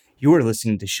You are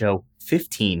listening to show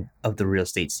 15 of the Real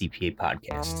Estate CPA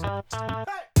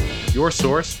podcast. Your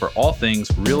source for all things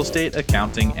real estate,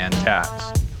 accounting, and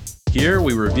tax. Here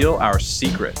we reveal our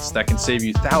secrets that can save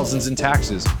you thousands in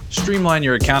taxes, streamline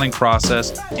your accounting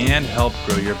process, and help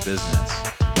grow your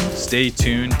business. Stay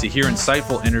tuned to hear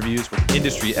insightful interviews with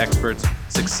industry experts,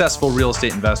 successful real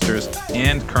estate investors,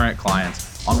 and current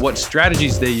clients on what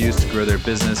strategies they use to grow their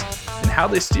business and how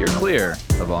they steer clear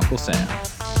of Uncle Sam.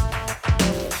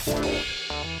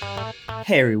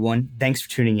 Hey everyone, thanks for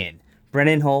tuning in.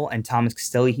 Brennan Hull and Thomas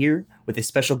Castelli here with a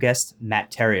special guest, Matt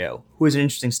Theriault, who has an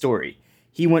interesting story.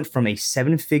 He went from a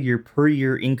 7-figure per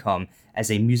year income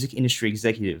as a music industry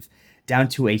executive down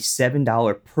to a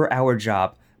 $7 per hour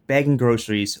job bagging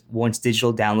groceries once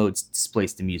digital downloads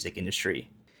displaced the music industry.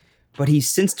 But he's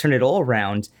since turned it all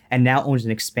around and now owns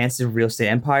an expansive real estate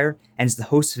empire and is the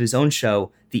host of his own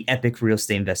show, the Epic Real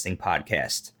Estate Investing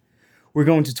Podcast. We're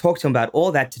going to talk to him about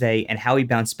all that today and how he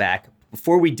bounced back.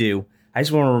 Before we do, I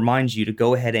just want to remind you to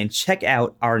go ahead and check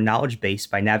out our knowledge base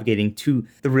by navigating to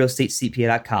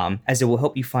therealestatecpa.com, as it will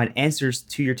help you find answers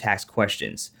to your tax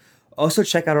questions. Also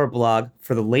check out our blog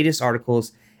for the latest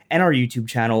articles and our YouTube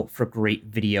channel for great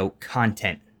video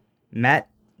content. Matt,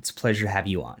 it's a pleasure to have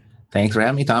you on. Thanks for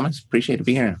having me, Thomas. Appreciate it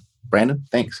being here. Brandon,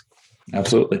 thanks.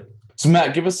 Absolutely. So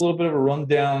Matt, give us a little bit of a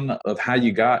rundown of how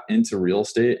you got into real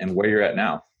estate and where you're at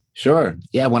now. Sure.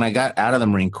 Yeah, when I got out of the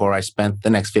Marine Corps, I spent the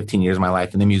next 15 years of my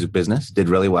life in the music business, did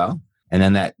really well. And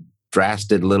then that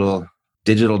drastic little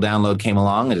digital download came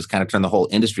along and just kind of turned the whole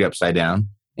industry upside down.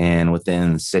 And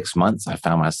within 6 months, I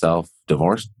found myself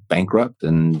divorced, bankrupt,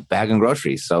 and bagging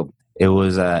groceries. So it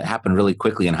was happened really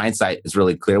quickly. In hindsight, it's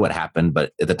really clear what happened.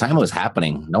 But at the time it was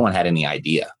happening, no one had any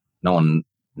idea. No one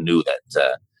knew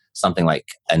that something like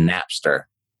a Napster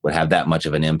would have that much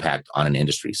of an impact on an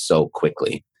industry so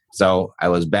quickly. So I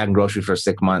was bagging groceries for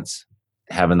 6 months,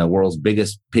 having the world's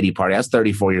biggest pity party. I was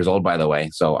 34 years old, by the way.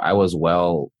 So I was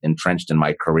well entrenched in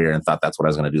my career and thought that's what I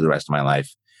was going to do the rest of my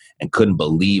life and couldn't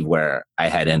believe where I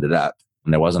had ended up.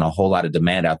 And there wasn't a whole lot of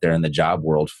demand out there in the job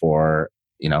world for,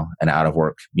 an out of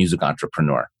work music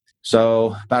entrepreneur.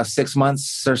 So about 6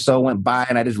 months or so went by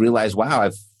and I just realized,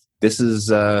 wow,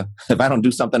 if I don't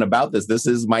do something about this, this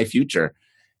is my future.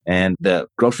 And the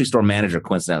grocery store manager,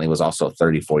 coincidentally, was also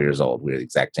 34 years old. We were the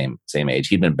exact same age.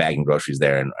 He'd been bagging groceries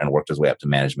there and worked his way up to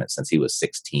management since he was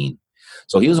 16.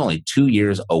 So he was only 2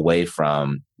 years away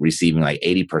from receiving like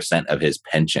 80% of his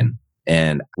pension.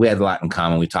 And we had a lot in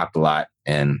common. We talked a lot.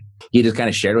 And he just kind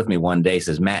of shared with me one day,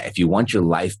 says, Matt, if you want your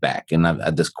life back, and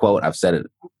this quote, I've said it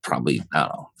probably,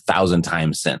 1,000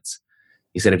 times since.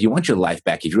 He said, if you want your life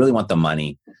back, if you really want the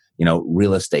money,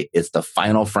 real estate, it's the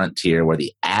final frontier where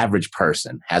the average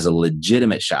person has a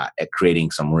legitimate shot at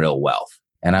creating some real wealth.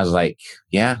 And I was like,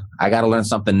 yeah, I got to learn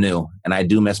something new. And I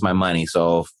do miss my money.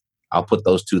 So I'll put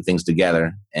those two things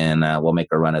together and we'll make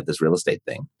a run at this real estate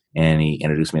thing. And he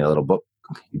introduced me to a little book.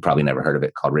 You probably never heard of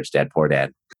it, called Rich Dad, Poor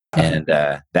Dad. And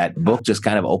that book just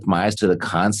kind of opened my eyes to the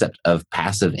concept of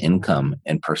passive income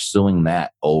and pursuing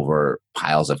that over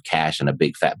piles of cash in a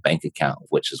big fat bank account,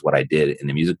 which is what I did in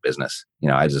the music business.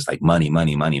 I was just like money.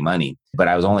 But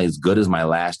I was only as good as my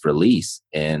last release.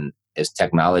 And as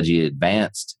technology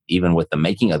advanced, even with the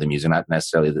making of the music, not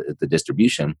necessarily the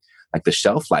distribution, like the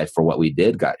shelf life for what we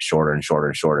did got shorter and shorter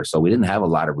and shorter. So we didn't have a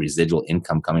lot of residual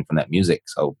income coming from that music.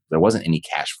 So there wasn't any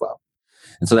cash flow.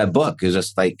 And so that book is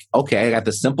just like, okay, I got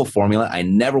this simple formula. I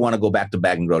never want to go back to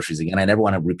bagging groceries again. I never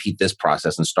want to repeat this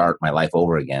process and start my life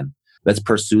over again. Let's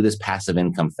pursue this passive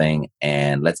income thing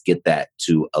and let's get that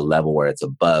to a level where it's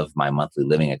above my monthly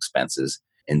living expenses.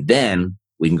 And then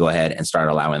we can go ahead and start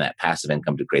allowing that passive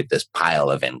income to create this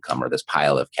pile of income or this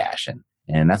pile of cash.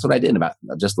 And that's what I did in about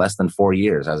just less than 4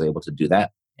 years. I was able to do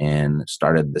that and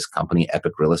started this company,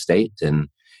 Epic Real Estate. And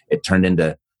it turned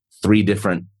into 3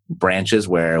 different branches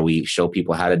where we show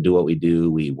people how to do what we do.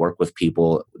 We work with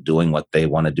people doing what they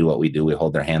want to do, what we do. We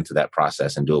hold their hand through that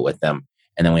process and do it with them.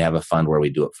 And then we have a fund where we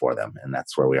do it for them. And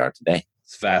that's where we are today.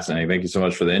 It's fascinating. Thank you so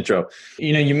much for the intro.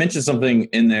 You mentioned something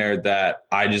in there that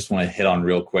I just want to hit on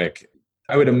real quick.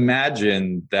 I would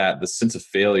imagine that the sense of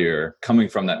failure coming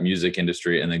from that music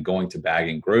industry and then going to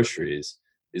bagging groceries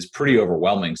is pretty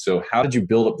overwhelming. So how did you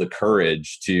build up the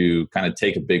courage to kind of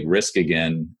take a big risk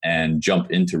again and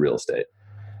jump into real estate?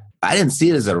 I didn't see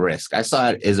it as a risk. I saw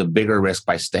it as a bigger risk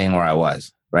by staying where I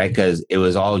was, right? Because it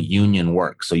was all union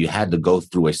work. So you had to go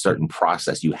through a certain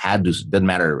process. You had to, didn't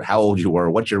matter how old you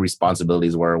were, what your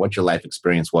responsibilities were, what your life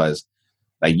experience was.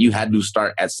 Like you had to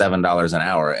start at $7 an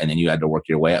hour and then you had to work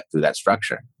your way up through that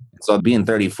structure. So being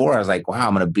 34, I was like, wow,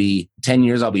 I'm going to be 10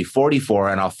 years, I'll be 44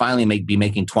 and I'll finally be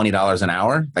making $20 an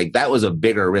hour. Like that was a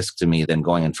bigger risk to me than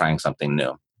going and trying something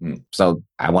new. So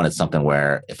I wanted something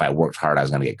where if I worked hard, I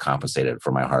was going to get compensated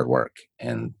for my hard work.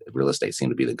 And real estate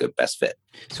seemed to be the best fit.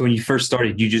 So when you first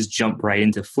started, you just jump right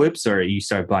into flips, or you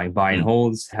start buying buy and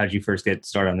holds? How did you first get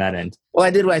started on that end? Well,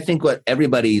 I did what I think what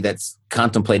everybody that's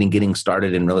contemplating getting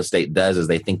started in real estate does is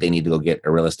they think they need to go get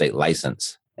a real estate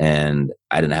license. And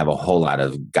I didn't have a whole lot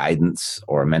of guidance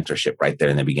or mentorship right there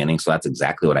in the beginning. So that's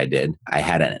exactly what I did. I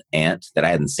had an aunt that I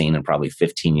hadn't seen in probably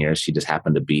 15 years. She just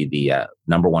happened to be the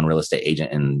number one real estate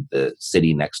agent in the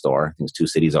city next door. I think it's 2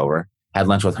 cities over. Had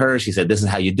lunch with her. She said, this is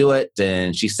how you do it.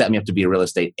 And she set me up to be a real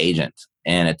estate agent.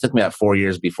 And it took me about 4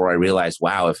 years before I realized,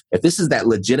 wow, if this is that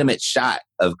legitimate shot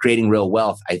of creating real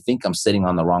wealth, I think I'm sitting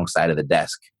on the wrong side of the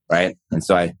desk. Right. And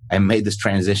so I made this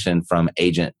transition from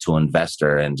agent to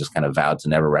investor and just kind of vowed to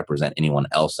never represent anyone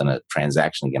else in a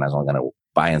transaction again. I was only going to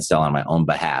buy and sell on my own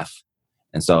behalf.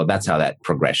 And so that's how that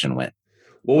progression went.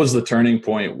 What was the turning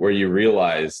point where you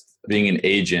realized being an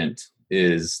agent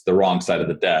is the wrong side of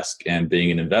the desk and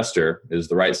being an investor is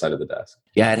the right side of the desk?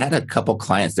 Yeah, I'd had a couple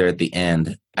clients there at the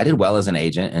end. I did well as an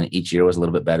agent, and each year was a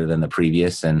little bit better than the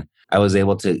previous. And I was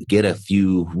able to get a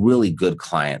few really good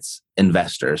clients,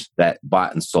 investors that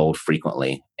bought and sold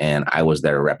frequently. And I was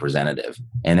their representative.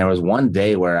 And there was one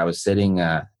day where I was sitting,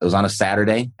 it was on a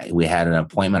Saturday. We had an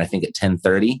appointment, I think at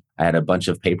 10:30. I had a bunch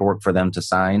of paperwork for them to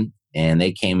sign. And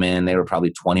they came in, they were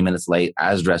probably 20 minutes late.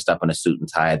 I was dressed up in a suit and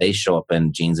tie. They show up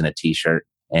in jeans and a t-shirt.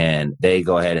 And they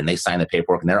go ahead and they sign the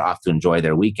paperwork and they're off to enjoy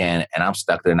their weekend. And I'm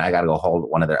stuck there and I got to go hold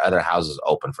one of their other houses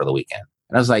open for the weekend.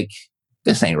 And I was like,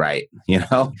 this ain't right.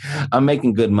 I'm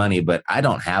making good money, but I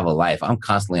don't have a life. I'm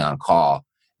constantly on call.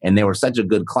 And they were such a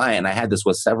good client. I had this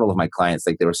with several of my clients.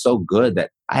 Like they were so good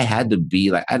that I had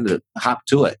to hop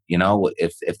to it,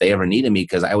 if they ever needed me,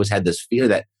 because I always had this fear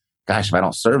that, gosh, if I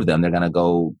don't serve them, they're going to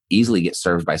go easily get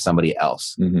served by somebody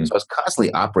else. Mm-hmm. So I was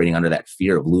constantly operating under that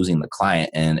fear of losing the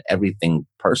client, and everything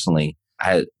personally I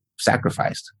had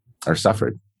sacrificed or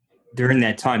suffered. During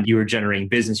that time, you were generating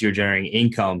business, you were generating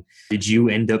income. Did you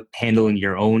end up handling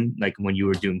your own, like when you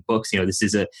were doing books? This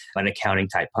is an accounting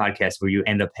type podcast where you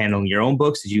end up handling your own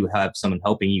books. Did you have someone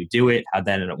helping you do it? How'd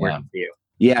that end up working for you?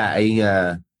 Yeah,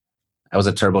 I was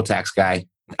a TurboTax guy.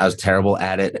 I was terrible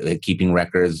at it, at keeping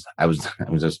records. I was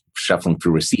just shuffling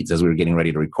through receipts as we were getting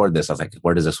ready to record this. I was like,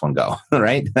 where does this one go?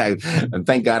 Right?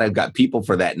 Thank God I've got people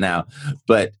for that now.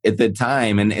 But at the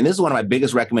time, and this is one of my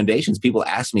biggest recommendations, people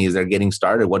ask me as they're getting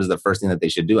started, what is the first thing that they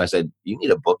should do? I said, you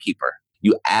need a bookkeeper.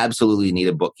 You absolutely need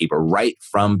a bookkeeper right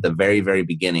from the very, very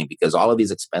beginning, because all of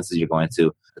these expenses you're going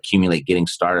to accumulate getting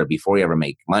started before you ever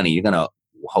make money, you're going to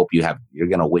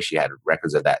wish you had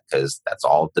records of that, because that's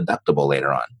all deductible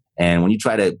later on. And when you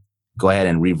try to go ahead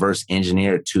and reverse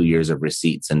engineer 2 years of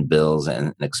receipts and bills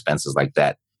and expenses like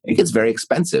that, it gets very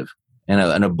expensive.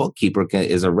 And a bookkeeper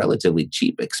is a relatively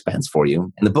cheap expense for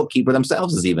you. And the bookkeeper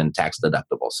themselves is even tax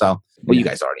deductible. So, well, you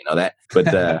guys already know that. But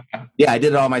I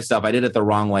did it all myself. I did it the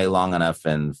wrong way long enough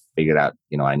and figured out,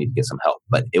 I need to get some help.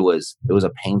 But it was a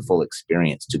painful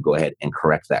experience to go ahead and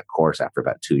correct that course after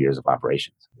about 2 years of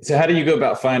operations. So how do you go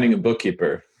about finding a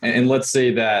bookkeeper? And let's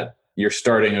say that you're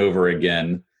starting over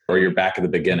again, or you're back at the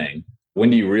beginning. When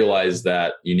do you realize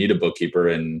that you need a bookkeeper,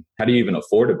 and how do you even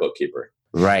afford a bookkeeper?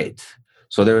 Right.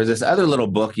 So there was this other little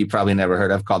book you probably never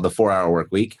heard of called The 4-Hour Work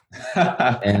Week.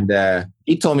 And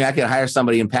he told me I could hire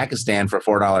somebody in Pakistan for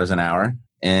 $4 an hour.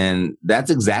 And that's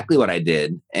exactly what I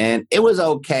did. And it was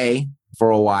okay for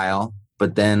a while.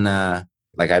 But then,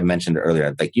 like I mentioned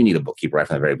earlier, you need a bookkeeper right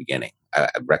from the very beginning. I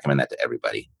recommend that to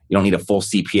everybody. You don't need a full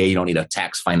CPA. You don't need a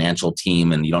tax financial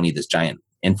team. And you don't need this giant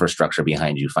infrastructure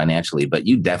behind you financially, but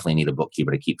you definitely need a bookkeeper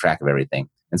to keep track of everything.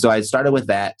 And so I started with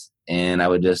that, and I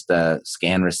would just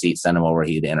scan receipts, send them over,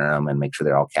 he'd enter them and make sure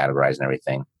they're all categorized and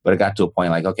everything. But it got to a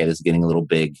point okay, this is getting a little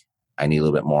big. I need a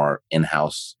little bit more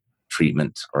in-house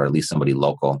treatment, or at least somebody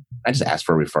local. I just asked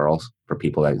for referrals for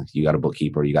people like, you got a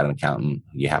bookkeeper, you got an accountant,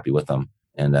 you happy with them?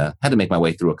 And had to make my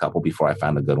way through a couple before I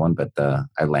found a good one, but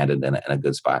I landed in a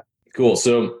good spot. Cool.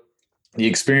 So the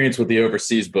experience with the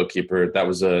overseas bookkeeper, that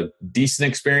was a decent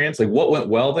experience. What went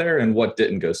well there and what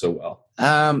didn't go so well?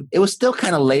 It was still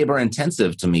kind of labor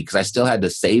intensive to me, because I still had to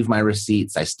save my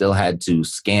receipts. I still had to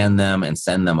scan them and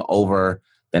send them over.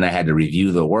 Then I had to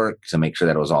review the work to make sure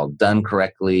that it was all done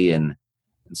correctly. And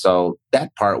so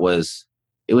that part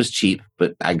it was cheap,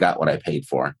 but I got what I paid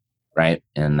for. Right.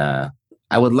 And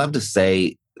I would love to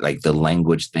say the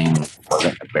language thing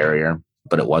wasn't a barrier,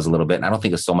 but it was a little bit. And I don't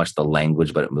think it's so much the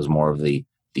language, but it was more of the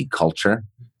culture.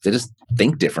 They just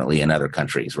think differently in other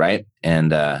countries, right?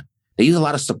 And they use a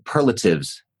lot of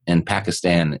superlatives in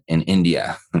Pakistan and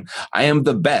India. I am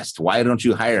the best. Why don't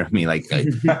you hire me? Like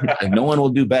no one will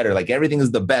do better. Like everything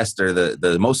is the best or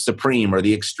the most supreme or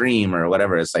the extreme or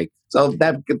whatever. It's like, so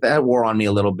that wore on me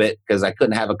a little bit because I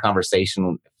couldn't have a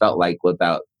conversation. It felt like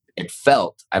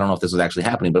I don't know if this was actually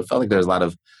happening, but it felt like there was a lot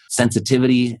of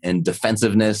sensitivity and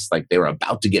defensiveness. Like they were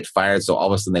about to get fired. So all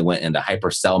of a sudden they went into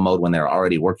hyper sell mode when they were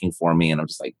already working for me. And I'm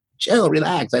just like, chill,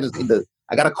 relax.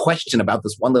 I got a question about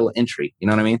this one little entry. You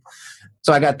know what I mean?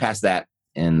 So I got past that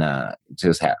and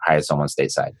just hired someone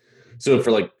stateside. So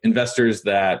for like investors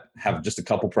that have just a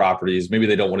couple properties, maybe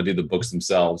they don't want to do the books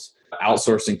themselves,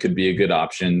 outsourcing could be a good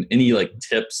option. Any like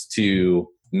tips to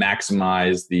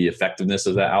maximize the effectiveness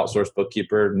of that outsourced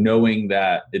bookkeeper, knowing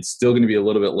that it's still going to be a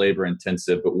little bit labor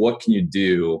intensive, but what can you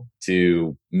do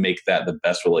to make that the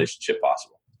best relationship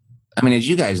possible? I mean, as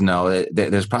you guys know,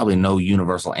 there's probably no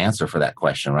universal answer for that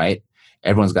question, right?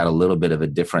 Everyone's got a little bit of a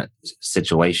different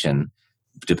situation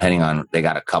depending on, they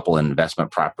got a couple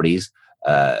investment properties.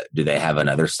 Do they have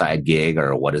another side gig,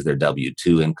 or what does their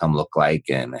W-2 income look like,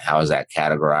 and how is that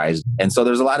categorized? And so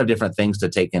there's a lot of different things to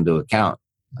take into account.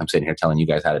 I'm sitting here telling you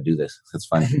guys how to do this. It's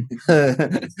funny.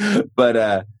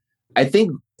 But I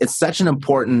think it's such an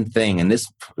important thing. And this,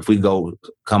 if we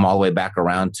come all the way back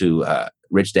around to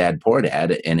Rich Dad, Poor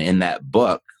Dad, and in that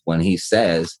book, when he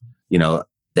says,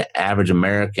 the average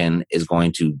American is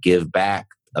going to give back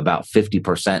about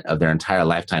 50% of their entire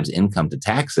lifetime's income to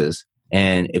taxes.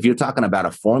 And if you're talking about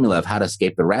a formula of how to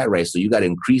escape the rat race, so you got to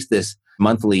increase this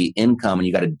monthly income and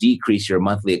you got to decrease your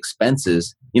monthly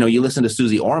expenses. You listen to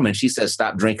Susie Orman, she says,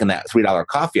 stop drinking that $3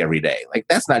 coffee every day. Like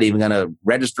that's not even going to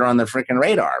register on the freaking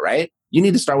radar, right? You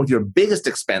need to start with your biggest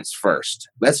expense first.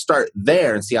 Let's start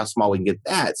there and see how small we can get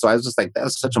that. So I was just like, that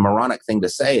was such a moronic thing to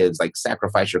say. It's like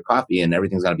sacrifice your coffee and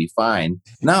everything's going to be fine.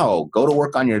 No, go to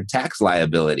work on your tax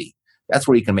liability. That's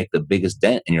where you can make the biggest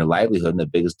dent in your livelihood and the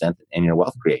biggest dent in your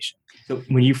wealth creation. So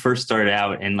when you first started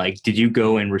out, and did you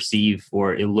go and receive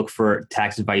or look for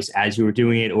tax advice as you were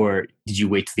doing it, or did you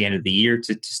wait till the end of the year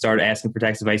to start asking for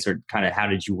tax advice, or kind of how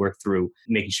did you work through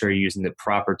making sure you're using the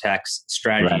proper tax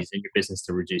strategies in your business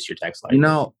to reduce your tax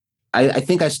liability? I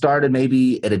think I started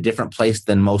maybe at a different place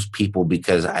than most people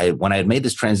because when I had made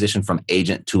this transition from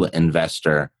agent to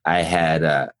investor, I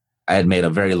had made a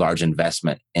very large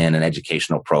investment in an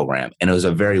educational program. And it was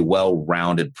a very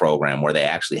well-rounded program where they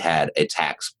actually had a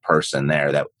tax person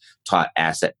there that taught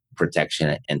asset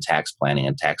protection and tax planning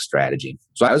and tax strategy.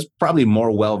 So I was probably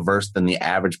more well-versed than the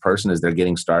average person as they're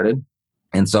getting started.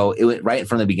 And so right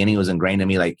from the beginning, it was ingrained in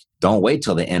me, like, don't wait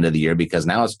till the end of the year because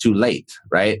now it's too late,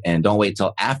 right? And don't wait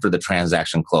till after the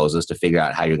transaction closes to figure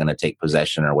out how you're going to take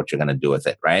possession or what you're going to do with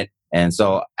it, right? And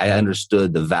so I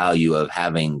understood the value of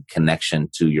having connection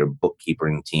to your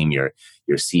bookkeeping team, your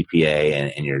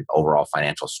CPA, and your overall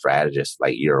financial strategist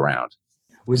like year round.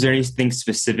 Was there anything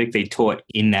specific they taught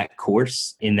in that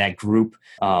course, in that group,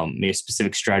 maybe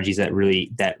specific strategies that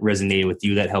resonated with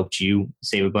you, that helped you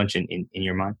save a bunch in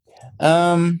your mind?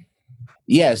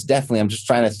 Yes, definitely. I'm just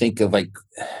trying to think of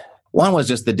one was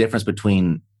just the difference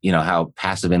between, how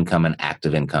passive income and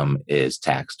active income is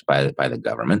taxed by the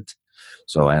government.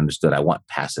 So I understood I want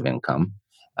passive income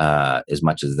as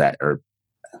much as that, or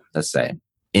let's say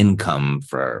income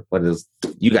for what is,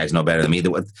 you guys know better than me.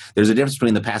 There's a difference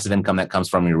between the passive income that comes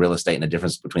from your real estate and a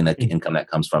difference between the income that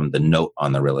comes from the note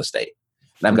on the real estate.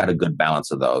 And I've got a good balance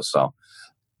of those. So,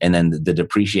 and then the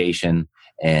depreciation,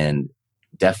 and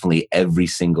definitely every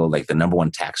single, the number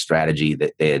one tax strategy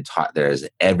that they had taught there is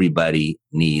everybody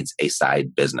needs a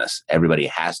side business. Everybody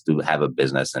has to have a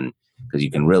business, and because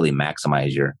you can really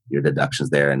maximize your deductions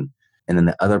there. And then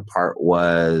the other part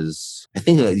was, I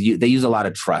think they use a lot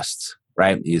of trusts,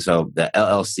 right? So the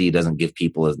LLC doesn't give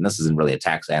people, and this isn't really a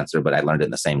tax answer, but I learned it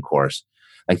in the same course.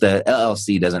 The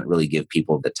LLC doesn't really give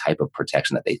people the type of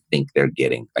protection that they think they're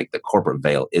getting. The corporate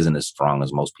veil isn't as strong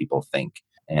as most people think.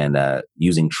 And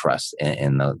using trust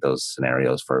in those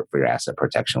scenarios for your asset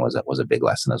protection was a big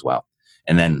lesson as well.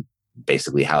 And then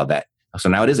basically so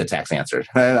now it is a tax answer.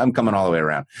 I'm coming all the way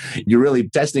around. You're really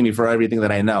testing me for everything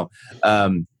that I know.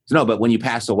 No, but when you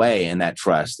pass away in that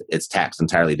trust, it's taxed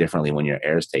entirely differently when your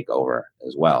heirs take over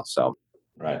as well. So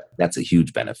right, that's a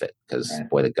huge benefit because,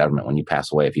 boy, the government, when you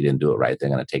pass away, if you didn't do it right, they're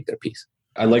going to take their piece.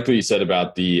 I liked what you said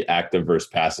about the active versus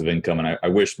passive income. And I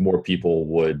wish more people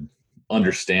would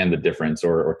understand the difference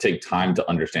or take time to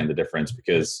understand the difference,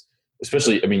 because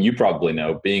especially, you probably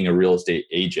know, being a real estate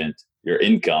agent, your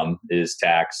income is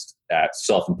taxed at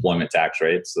self-employment tax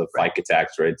rates, the FICA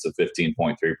tax rates of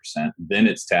 15.3%. Then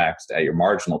it's taxed at your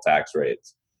marginal tax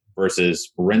rates,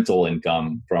 versus rental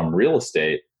income from real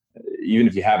estate. even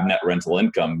if you have net rental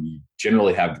income, you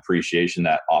generally have depreciation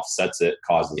that offsets it,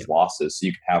 causes losses. So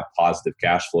you can have positive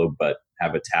cash flow, but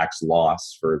have a tax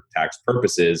loss for tax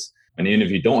purposes. And even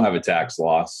if you don't have a tax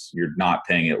loss, you're not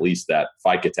paying at least that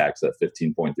FICA tax, that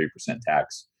 15.3%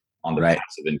 tax on the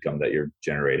passive income that you're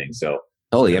generating. So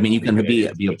totally. I mean, you can be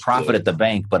a profit at the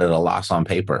bank, but at a loss on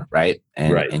paper, right?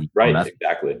 And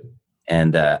exactly.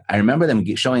 And I remember them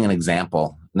showing an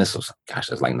example. And this was, it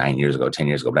was like 9 years ago, 10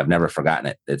 years ago, but I've never forgotten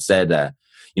it. It said,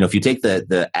 if you take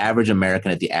the average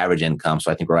American at the average income,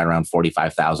 so I think we're right around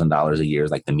 $45,000 a year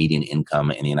is like the median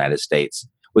income in the United States.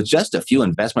 With just a few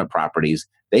investment properties,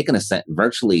 they can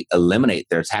virtually eliminate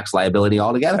their tax liability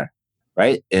altogether,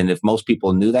 right? And if most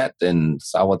people knew that and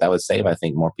saw what that would save, I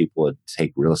think more people would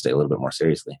take real estate a little bit more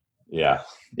seriously. Yeah.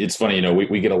 It's funny,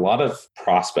 we get a lot of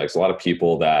prospects, a lot of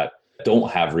people that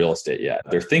don't have real estate yet.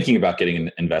 They're thinking about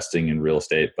investing in real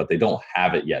estate, but they don't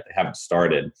have it yet. They haven't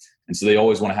started. And so they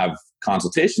always want to have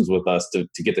consultations with us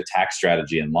to get the tax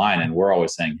strategy in line. And we're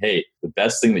always saying, hey, the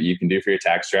best thing that you can do for your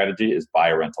tax strategy is buy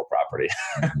a rental property.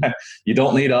 You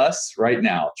don't need us right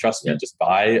now. Trust me, just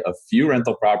buy a few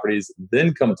rental properties,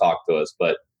 then come talk to us.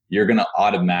 But you're going to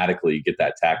automatically get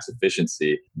that tax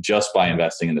efficiency just by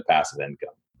investing in the passive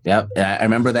income. Yep. I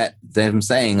remember them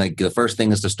saying like the first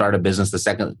thing is to start a business. The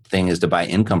second thing is to buy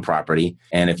income property.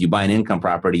 And if you buy an income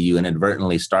property, you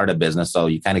inadvertently start a business. So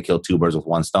you kind of kill two birds with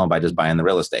one stone by just buying the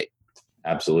real estate.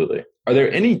 Absolutely. Are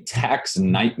there any tax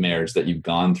nightmares that you've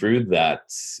gone through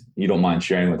that you don't mind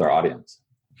sharing with our audience?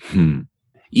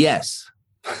 Yes.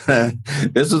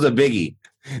 This was a biggie.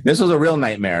 This was a real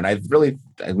nightmare. And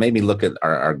it made me look at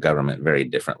our government very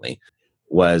differently.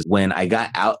 Was when I got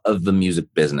out of the music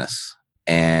business.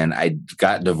 And I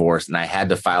got divorced and I had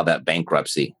to file that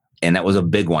bankruptcy. And that was a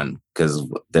big one because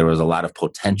there was a lot of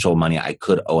potential money I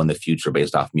could owe in the future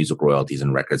based off music royalties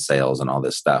and record sales and all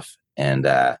this stuff. And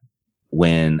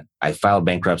when I filed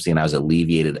bankruptcy and I was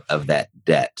alleviated of that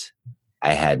debt,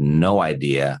 I had no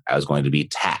idea I was going to be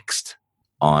taxed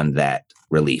on that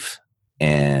relief.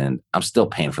 And I'm still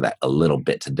paying for that a little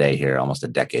bit today here, almost a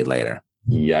decade later.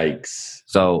 Yikes.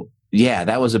 So yeah,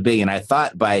 that was a big, and I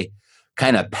thought by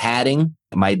kind of padding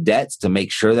my debts to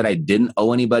make sure that I didn't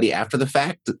owe anybody after the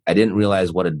fact, I didn't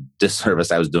realize what a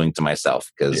disservice I was doing to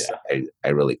myself because I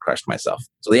really crushed myself.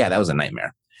 So yeah, that was a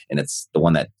nightmare. And it's the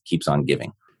one that keeps on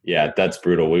giving. Yeah, that's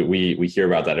brutal. We hear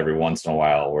about that every once in a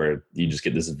while where you just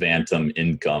get this phantom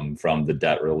income from the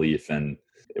debt relief and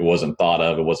it wasn't thought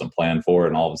of, it wasn't planned for.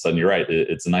 And all of a sudden, you're right,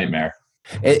 it's a nightmare.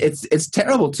 It's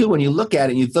terrible too when you look at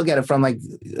it and you look at it from like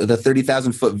the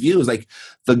 30,000 foot view. Is like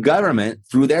the government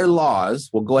through their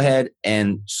laws will go ahead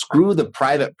and screw the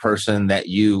private person that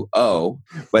you owe,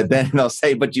 but then they'll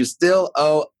say, but you still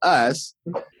owe us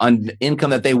on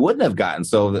income that they wouldn't have gotten.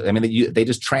 So I mean, they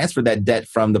just transferred that debt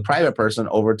from the private person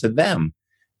over to them,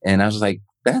 and I was like,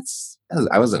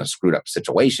 I was in a screwed up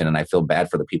situation, and I feel bad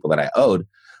for the people that I owed,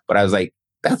 but I was like,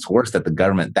 that's worse that the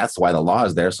government, that's why the law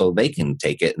is there, so they can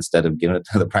take it instead of giving it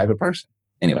to the private person.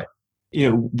 Anyway.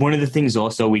 One of the things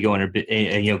also we go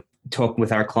into, talk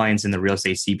with our clients in the real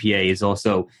estate CPA is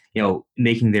also,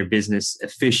 making their business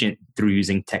efficient through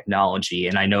using technology.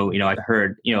 And I know, I've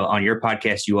heard, on your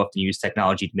podcast, you often use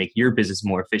technology to make your business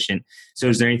more efficient. So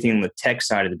is there anything on the tech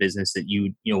side of the business that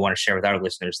you want to share with our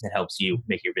listeners that helps you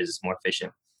make your business more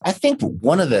efficient? I think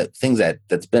one of the things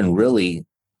that's been really,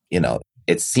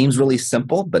 it seems really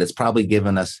simple, but it's probably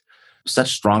given us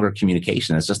such stronger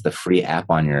communication. It's just the free app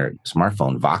on your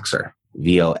smartphone, Voxer,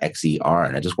 Voxer,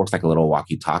 and it just works like a little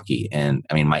walkie-talkie. And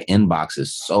I mean, my inbox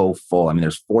is so full. I mean,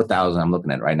 there's 4,000, I'm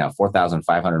looking at it right now,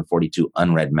 4,542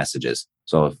 unread messages.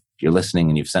 So if you're listening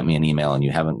and you've sent me an email and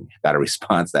you haven't got a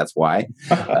response, that's why.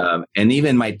 And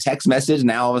even my text message,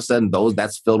 now all of a sudden,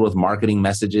 that's filled with marketing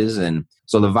messages. And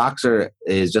so the Voxer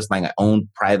is just like my own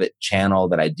private channel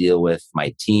that I deal with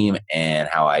my team and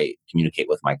how I communicate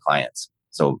with my clients.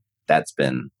 So that's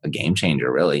been a game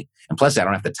changer, really. And plus, I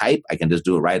don't have to type. I can just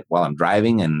do it right while I'm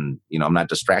driving and, I'm not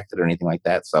distracted or anything like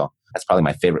that. So that's probably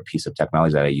my favorite piece of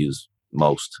technology that I use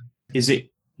most. Is it,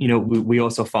 we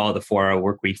also follow the 4-hour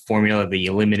workweek formula, the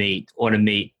eliminate,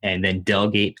 automate, and then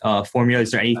delegate formula. Is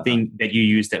there anything that you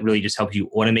use that really just helps you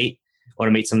automate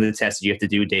some of the tasks that you have to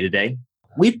do day to day?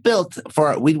 We built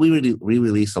we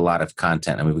release a lot of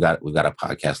content, and we've got a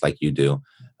podcast like you do.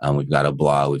 We've got a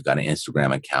blog, we've got an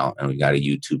Instagram account, and we've got a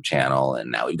YouTube channel, and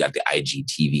now we've got the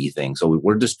IGTV thing. So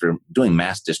we're just doing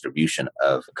mass distribution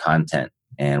of content,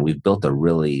 and we've built a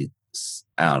really,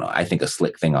 I think a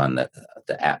slick thing on the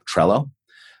app Trello,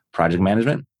 project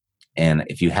management. And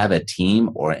if you have a team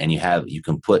you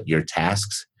can put your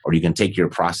tasks, or you can take your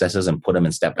processes and put them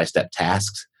in step-by-step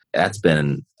tasks. that's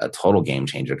been a total game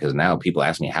changer because now people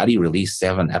ask me, how do you release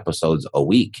 7 episodes a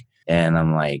week? And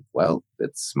I'm like, well,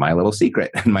 it's my little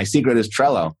secret. And my secret is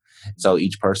Trello. So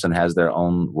each person has their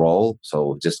own role.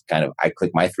 So just kind of, I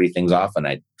click my 3 things off and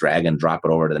I drag and drop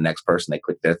it over to the next person. They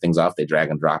click their things off, they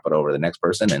drag and drop it over to the next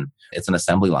person. And it's an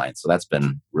assembly line. So that's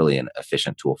been really an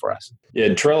efficient tool for us. Yeah,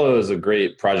 Trello is a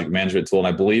great project management tool. And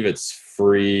I believe it's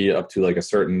free up to like a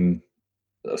certain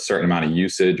amount of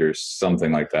usage or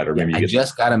something like that. Or maybe I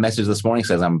just got a message this morning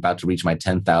says I'm about to reach my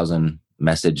 10,000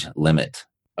 message limit.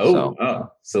 So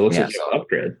it looks like you have an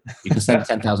upgrade. You can send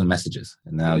 10,000 messages,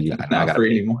 and now I got to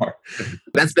free anymore.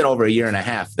 That's been over a year and a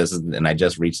half. And I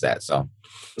just reached that. So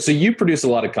you produce a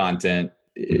lot of content.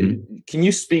 Mm-hmm. Can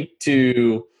you speak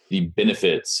to the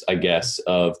benefits, I guess,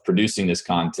 of producing this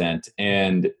content,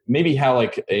 and maybe how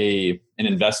like an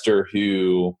investor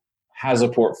who has a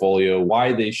portfolio,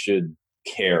 why they should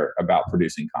care about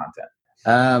producing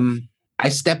content? I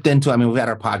stepped into, we've had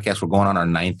our podcast, we're going on our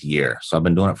 9th year. So I've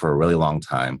been doing it for a really long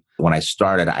time. When I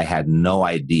started, I had no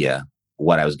idea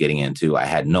what I was getting into. I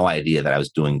had no idea that I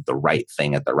was doing the right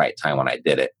thing at the right time when I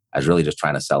did it. I was really just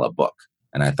trying to sell a book.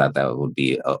 And I thought that would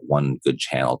be one good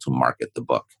channel to market the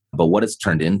book. But what it's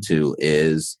turned into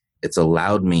is it's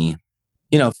allowed me,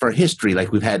 for history,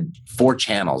 like we've had 4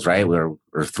 channels, right? Or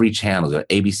 3 channels,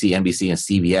 ABC, NBC, and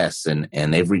CBS,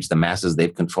 and they've reached the masses.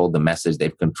 They've controlled the message.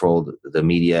 They've controlled the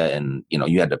media. And,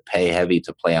 you had to pay heavy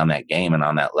to play on that game and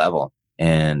on that level.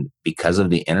 And because of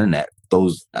the internet,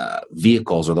 those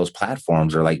vehicles or those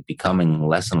platforms are like becoming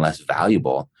less and less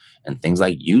valuable. And things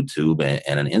like YouTube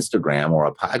and an Instagram or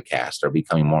a podcast are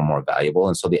becoming more and more valuable.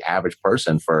 And so the average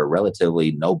person, for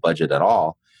relatively no budget at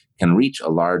all, can reach a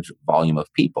large volume of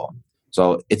people.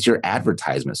 So it's your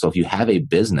advertisement. So if you have a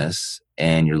business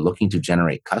and you're looking to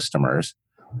generate customers,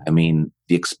 the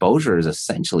exposure is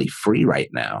essentially free right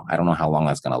now. I don't know how long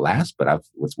that's going to last, but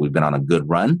we've been on a good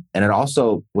run. And it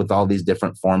also, with all these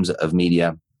different forms of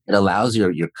media, it allows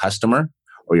your customer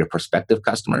or your prospective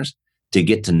customers to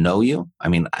get to know you.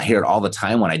 I hear it all the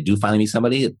time when I do finally meet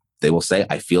somebody, they will say,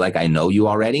 I feel like I know you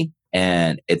already.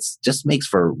 And it just makes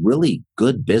for really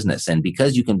good business. And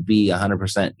because you can be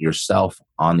 100% yourself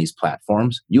on these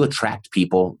platforms, you attract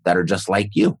people that are just like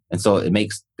you. And so it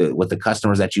makes, with the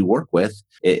customers that you work with,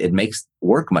 it makes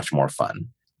work much more fun.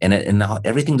 And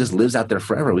everything just lives out there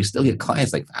forever. We still get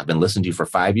clients like, I've been listening to you for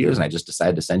 5 years and I just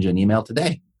decided to send you an email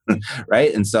today.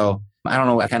 Right? And so I don't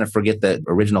know, I kind of forget the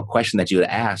original question that you had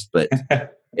asked, but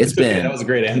it's been... That was a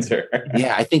great answer.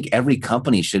 Yeah, I think every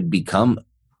company should become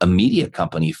a media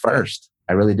company first.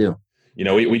 I really do.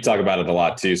 We talk about it a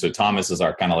lot too. So Thomas is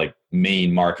our kind of like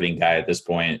main marketing guy at this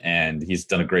point, and he's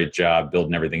done a great job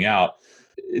building everything out.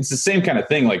 It's the same kind of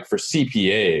thing. Like for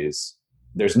CPAs,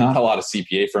 there's not a lot of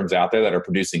CPA firms out there that are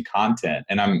producing content.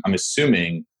 And I'm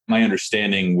assuming, my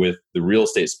understanding with the real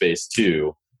estate space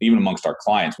too, even amongst our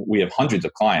clients, we have hundreds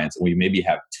of clients and we maybe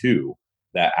have 2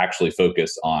 that actually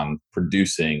focus on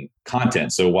producing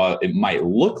content. So while it might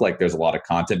look like there's a lot of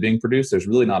content being produced, there's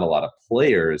really not a lot of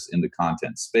players in the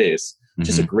content space. Mm-hmm.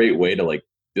 Just a great way to like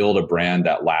build a brand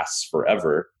that lasts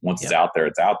forever. Once it's out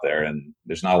there, and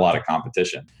there's not a lot of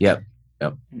competition. Yep.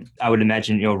 I would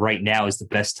imagine, right now is the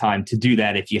best time to do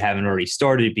that if you haven't already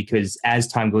started, because as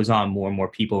time goes on, more and more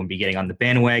people will be getting on the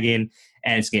bandwagon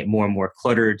and it's getting more and more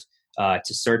cluttered to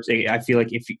search. I feel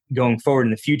like if going forward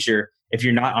in the future, if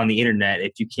you're not on the internet,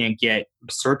 if you can't get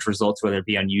search results, whether it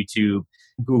be on YouTube,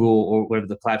 Google, or whatever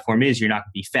the platform is, you're not going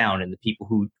to be found. And the people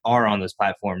who are on those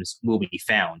platforms will be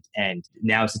found. And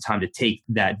now is the time to take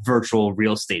that virtual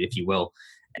real estate, if you will,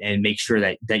 and make sure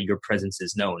that your presence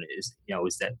is known.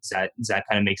 Does that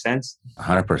kind of make sense?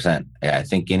 100%. Yeah, I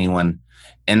think anyone,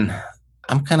 and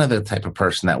I'm kind of the type of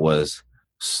person that was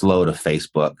slow to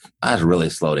Facebook. I was really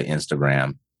slow to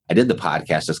Instagram. I did the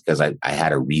podcast just because I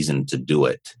had a reason to do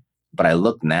it. But I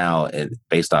look now,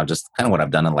 based on just kind of what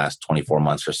I've done in the last 24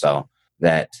 months or so,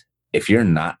 that if you're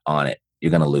not on it,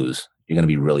 you're going to lose. You're going to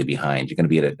be really behind. You're going to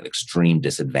be at an extreme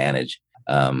disadvantage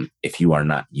if you are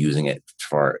not using it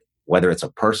for, whether it's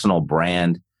a personal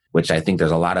brand, which I think there's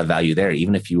a lot of value there.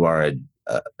 Even if you are an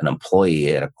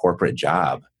employee at a corporate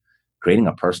job, creating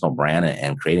a personal brand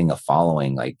and creating a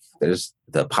following, like there's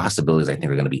the possibilities, I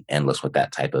think, are going to be endless with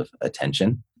that type of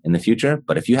attention in the future.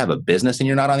 But if you have a business and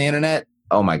you're not on the internet,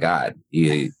 oh my God,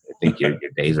 I think your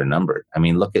days are numbered.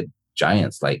 Look at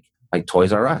giants like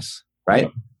Toys R Us,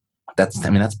 right? That's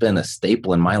been a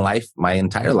staple in my life, my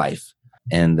entire life.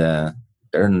 And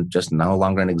they're just no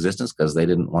longer in existence because they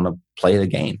didn't want to play the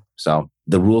game. So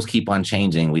the rules keep on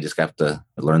changing. We just have to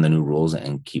learn the new rules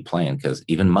and keep playing, because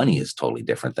even money is totally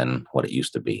different than what it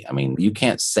used to be. You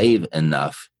can't save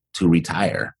enough to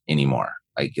retire anymore.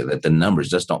 Like the numbers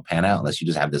just don't pan out unless you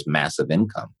just have this massive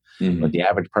income. Mhm. But the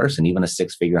average person, even a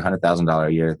six-figure, $100,000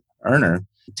 a year earner,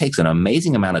 takes an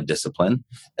amazing amount of discipline,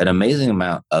 an amazing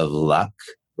amount of luck,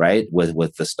 right,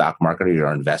 with the stock market or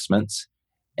your investments,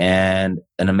 and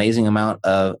an amazing amount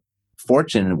of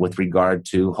fortune with regard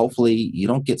to hopefully you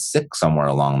don't get sick somewhere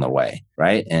along the way,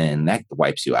 right? And that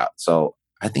wipes you out. So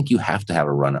I think you have to have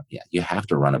you have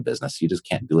to run a business. You just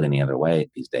can't do it any other way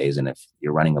these days. And if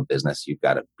you're running a business, you've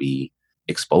got to be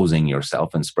exposing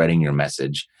yourself and spreading your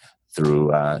message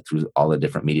through all the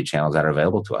different media channels that are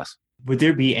available to us. Would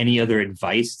there be any other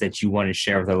advice that you want to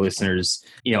share with our listeners,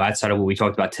 outside of what we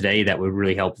talked about today, that would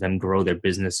really help them grow their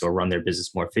business or run their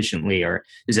business more efficiently? Or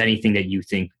is there anything that you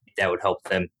think that would help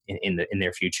them in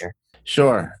their future?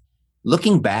 Sure.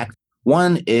 Looking back,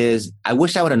 one is I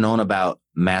wish I would have known about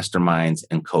masterminds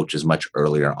and coaches much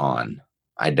earlier on.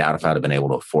 I doubt if I would have been able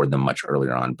to afford them much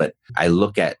earlier on, but I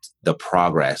look at the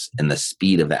progress and the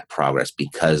speed of that progress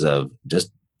because of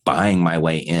just buying my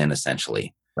way in,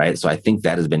 essentially. Right. So I think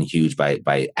that has been huge by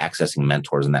accessing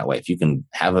mentors in that way. If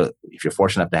you're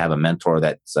fortunate enough to have a mentor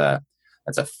that's a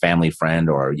family friend,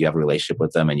 or you have a relationship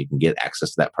with them and you can get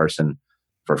access to that person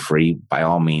for free, by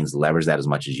all means, leverage that as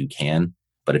much as you can.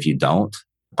 But if you don't,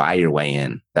 buy your way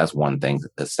in. That's one thing.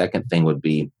 The second thing would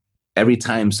be, every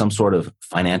time some sort of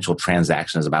financial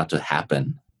transaction is about to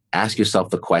happen, ask yourself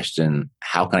the question,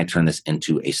 how can I turn this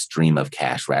into a stream of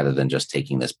cash rather than just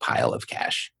taking this pile of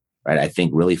cash? Right? I think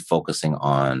really focusing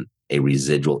on a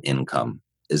residual income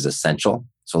is essential.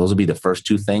 So those will be the first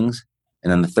two things.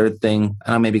 And then the third thing,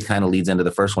 maybe kind of leads into the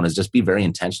first one, is just be very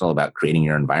intentional about creating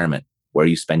your environment, where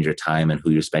you spend your time and who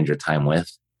you spend your time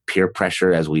with. Peer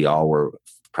pressure, as we all were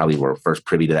first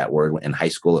privy to that word in high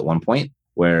school at one point,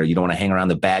 where you don't want to hang around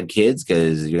the bad kids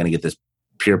because you're going to get this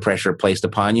peer pressure placed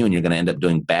upon you and you're going to end up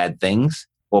doing bad things.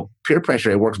 Well, peer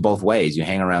pressure, it works both ways. You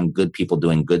hang around good people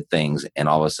doing good things, and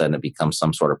all of a sudden it becomes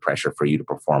some sort of pressure for you to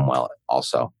perform well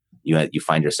also. You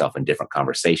find yourself in different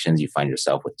conversations. You find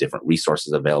yourself with different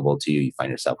resources available to you. You find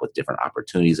yourself with different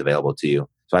opportunities available to you.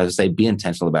 So I would say be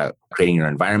intentional about creating your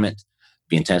environment.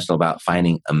 Be intentional about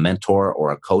finding a mentor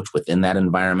or a coach within that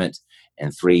environment.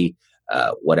 And three,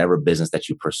 whatever business that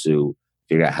you pursue,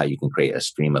 figure out how you can create a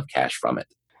stream of cash from it.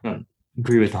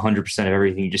 Agree with 100% of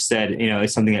everything you just said.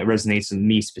 It's something that resonates with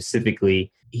me specifically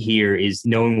here is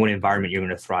knowing what environment you're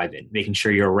going to thrive in, making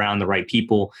sure you're around the right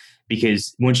people,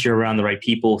 because once you're around the right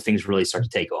people, things really start to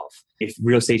take off. If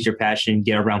real estate's your passion,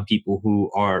 get around people who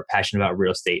are passionate about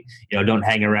real estate. Don't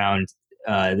hang around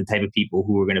the type of people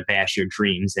who are going to bash your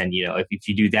dreams. And, if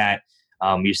you do that,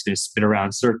 you're just going to spin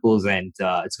around circles, and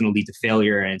it's going to lead to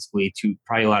failure, and it's going to lead to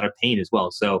probably a lot of pain as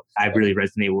well. So I really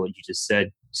resonate with what you just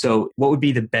said. So what would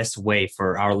be the best way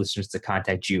for our listeners to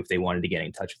contact you if they wanted to get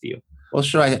in touch with you? Well,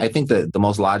 sure. I think that the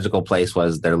most logical place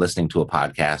was they're listening to a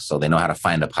podcast, so they know how to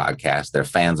find a podcast. They're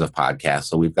fans of podcasts.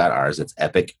 So we've got ours. It's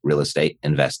Epic Real Estate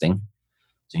Investing.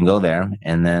 So you can go there.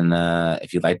 And then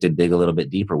if you'd like to dig a little bit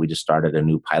deeper, we just started a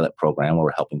new pilot program where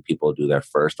we're helping people do their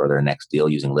first or their next deal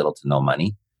using little to no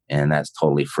money. And that's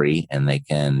totally free. And they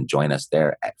can join us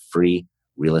there at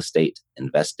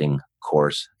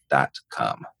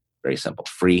freerealestateinvestingcourse.com. Very simple.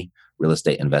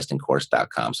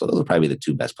 freerealestateinvestingcourse.com. So those are probably the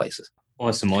two best places.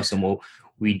 Awesome. Well,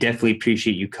 we definitely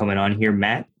appreciate you coming on here,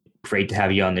 Matt. Great to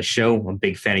have you on the show. I'm a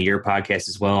big fan of your podcast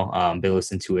as well. Been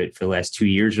listening to it for the last 2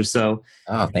 years or so.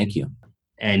 Oh, thank you.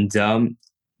 And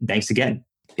thanks again.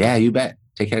 Yeah, you bet.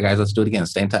 Take care, guys. Let's do it again.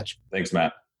 Stay in touch. Thanks,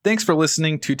 Matt. Thanks for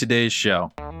listening to today's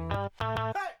show.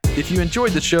 If you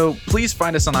enjoyed the show, please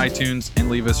find us on iTunes and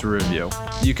leave us a review.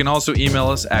 You can also email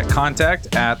us at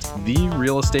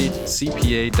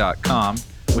contact@therealestatecpa.com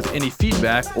with any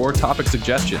feedback or topic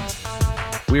suggestions.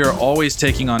 We are always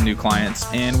taking on new clients,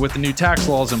 and with the new tax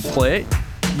laws in play,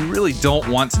 you really don't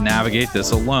want to navigate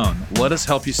this alone. Let us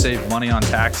help you save money on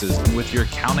taxes and with your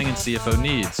accounting and CFO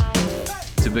needs.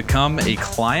 To become a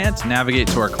client, navigate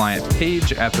to our client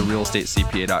page at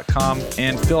therealestatecpa.com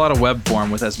and fill out a web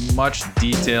form with as much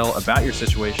detail about your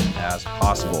situation as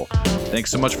possible.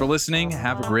 Thanks so much for listening.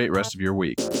 Have a great rest of your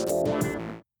week.